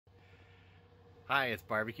Hi, it's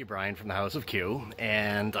Barbecue Brian from the House of Q,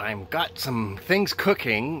 and I've got some things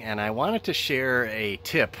cooking, and I wanted to share a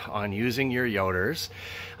tip on using your Yoders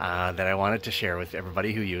that I wanted to share with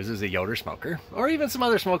everybody who uses a Yoder Smoker, or even some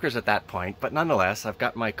other smokers at that point. But nonetheless, I've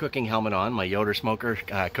got my cooking helmet on, my Yoder Smoker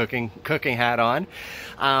cooking hat on.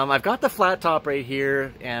 I've got the flat top right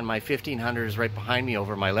here, and my 1500 is right behind me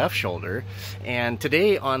over my left shoulder. And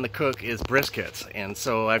today on the cook is briskets, and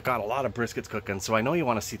so I've got a lot of briskets cooking, so I know you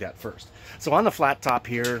want to see that first. So on the flat top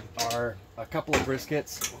here are a couple of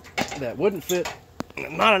briskets that wouldn't fit,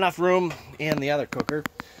 not enough room in the other cooker.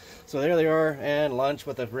 So there they are, and lunch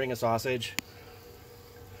with a ring of sausage.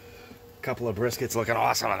 A couple of briskets looking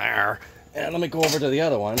awesome in there. And let me go over to the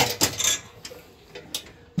other one. This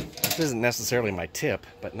isn't necessarily my tip,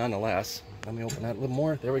 but nonetheless, let me open that a little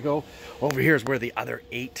more. There we go. Over here is where the other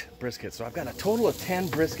 8 briskets. So I've got a total of 10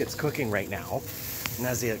 briskets cooking right now. And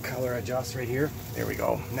as the color adjusts right here, there we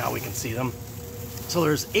go. Now we can see them. So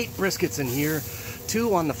there's 8 briskets in here,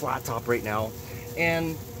 2 on the flat top right now.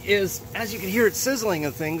 And as you can hear it sizzling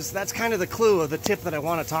and things, that's kind of the clue of the tip that I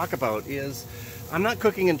want to talk about is I'm not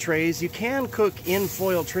cooking in trays. You can cook in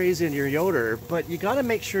foil trays in your Yoder, but you got to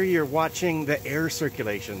make sure you're watching the air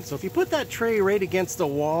circulation. So if you put that tray right against the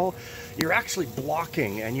wall, you're actually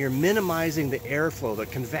blocking and you're minimizing the airflow, the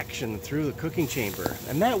convection through the cooking chamber.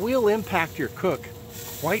 And that will impact your cook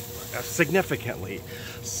quite significantly.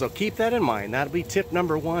 So keep that in mind. That'll be tip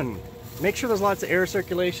number 1. Make sure there's lots of air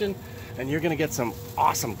circulation, and you're going to get some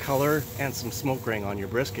awesome color and some smoke ring on your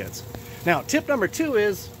briskets. Now, tip number 2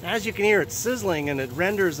 is, as you can hear, it's sizzling and it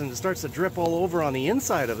renders and it starts to drip all over on the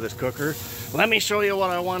inside of this cooker. Let me show you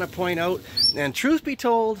what I want to point out. And truth be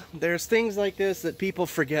told, there's things like this that people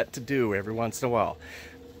forget to do every once in a while.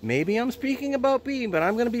 Maybe I'm speaking about me, but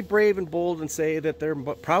I'm going to be brave and bold and say that there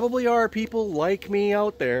probably are people like me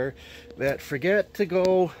out there that forget to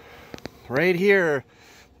go right here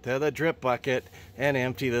to the drip bucket and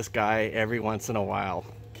empty this guy every once in a while.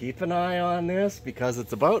 Keep an eye on this because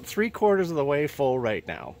it's about 3/4 of the way full right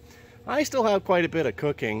now. I still have quite a bit of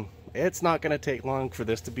cooking. It's not going to take long for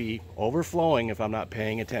this to be overflowing if I'm not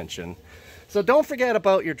paying attention. So don't forget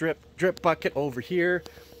about your drip bucket over here.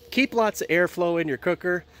 Keep lots of airflow in your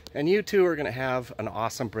cooker, and you two are going to have an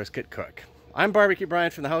awesome brisket cook. I'm Barbecue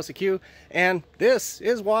Brian from the House of Q, and this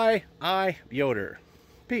is why I Yoder.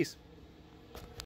 Peace.